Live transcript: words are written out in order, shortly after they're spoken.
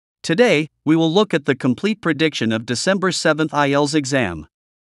Today, we will look at the complete prediction of December 7th Ielts exam.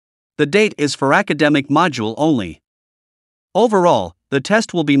 The date is for academic module only. Overall, the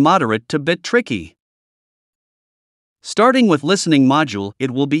test will be moderate to bit tricky. Starting with listening module, it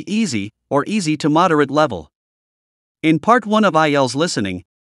will be easy or easy to moderate level. In part 1 of Ielts listening,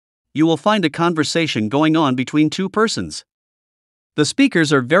 you will find a conversation going on between two persons. The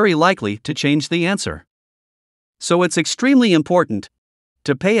speakers are very likely to change the answer. So it's extremely important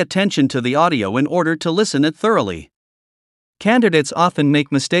to pay attention to the audio in order to listen it thoroughly. Candidates often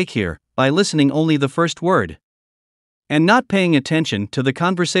make mistake here by listening only the first word and not paying attention to the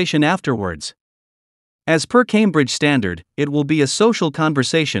conversation afterwards. As per Cambridge standard, it will be a social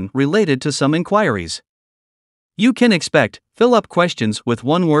conversation related to some inquiries. You can expect fill-up questions with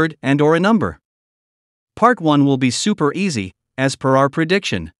one word and/or a number. Part 1 will be super easy, as per our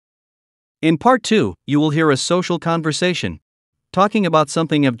prediction. In Part 2, you will hear a social conversation, talking about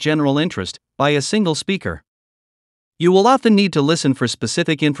something of general interest, by a single speaker. You will often need to listen for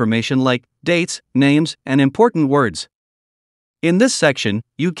specific information like dates, names, and important words. In this section,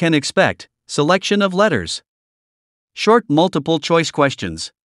 you can expect selection of letters, short multiple choice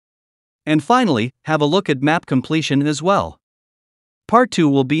questions, and finally, have a look at map completion as well. Part 2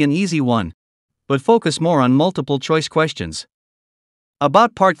 will be an easy one, but focus more on multiple choice questions.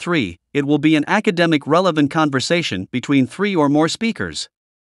 About Part 3, it will be an academic relevant conversation between 3 or more speakers.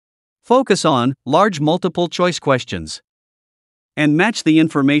 Focus on large multiple choice questions and match the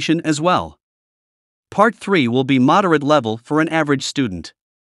information as well. Part 3 will be moderate level for an average student.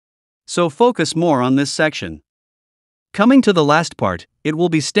 So focus more on this section. Coming to the last part, it will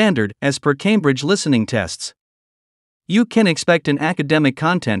be standard as per Cambridge listening tests. You can expect an academic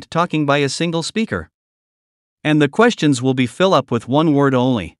content talking by a single speaker. And the questions will be fill up with one word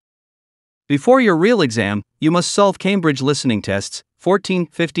only. Before your real exam, you must solve Cambridge listening tests 14,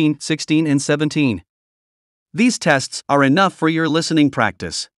 15, 16, and 17. These tests are enough for your listening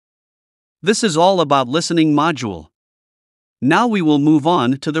practice. This is all about listening module. Now we will move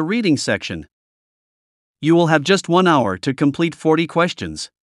on to the reading section. You will have just 1 hour to complete 40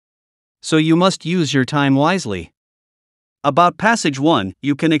 questions. So you must use your time wisely. About passage 1,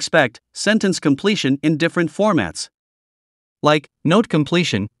 you can expect sentence completion in different formats, like note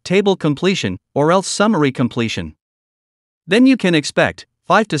completion, table completion, or else summary completion. Then you can expect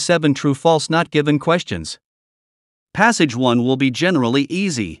 5 to 7 true-false not given questions. Passage 1 will be generally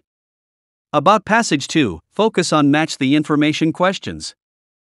easy. About passage 2, focus on match the information questions,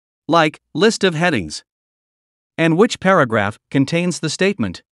 like list of headings and which paragraph contains the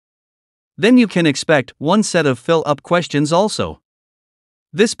statement. Then you can expect one set of fill-up questions also.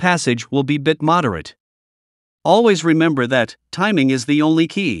 This passage will be bit moderate. Always remember that timing is the only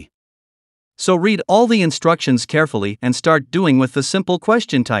key. So read all the instructions carefully and start doing with the simple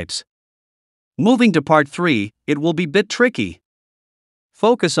question types. Moving to Part 3, it will be bit tricky.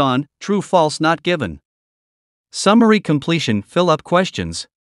 Focus on true-false not given, summary completion fill-up questions,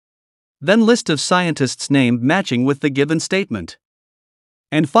 then list of scientists' name matching with the given statement.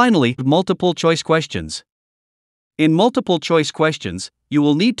 And finally, multiple choice questions. In multiple choice questions, you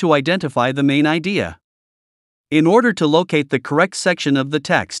will need to identify the main idea. In order to locate the correct section of the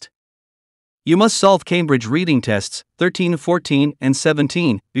text, you must solve Cambridge reading tests 13, 14, and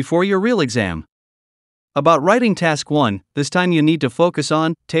 17 before your real exam. About writing task 1, this time you need to focus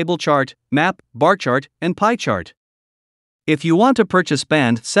on table chart, map, bar chart, and pie chart. If you want to purchase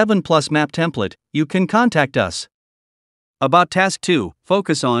Band 7 Plus map template, you can contact us. About task 2,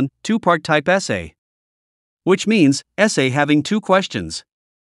 focus on two-part type essay, which means essay having 2 questions.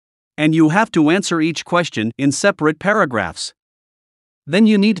 And you have to answer each question in separate paragraphs. Then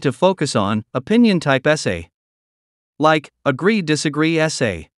you need to focus on opinion type essay, like agree-disagree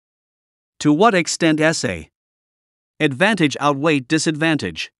essay, to what extent essay, advantage outweigh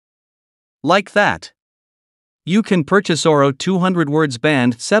disadvantage, like that. You can purchase Oro 200 words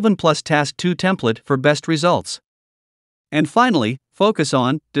Band 7 Plus Task 2 template for best results. And finally, focus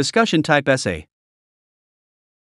on discussion type essay.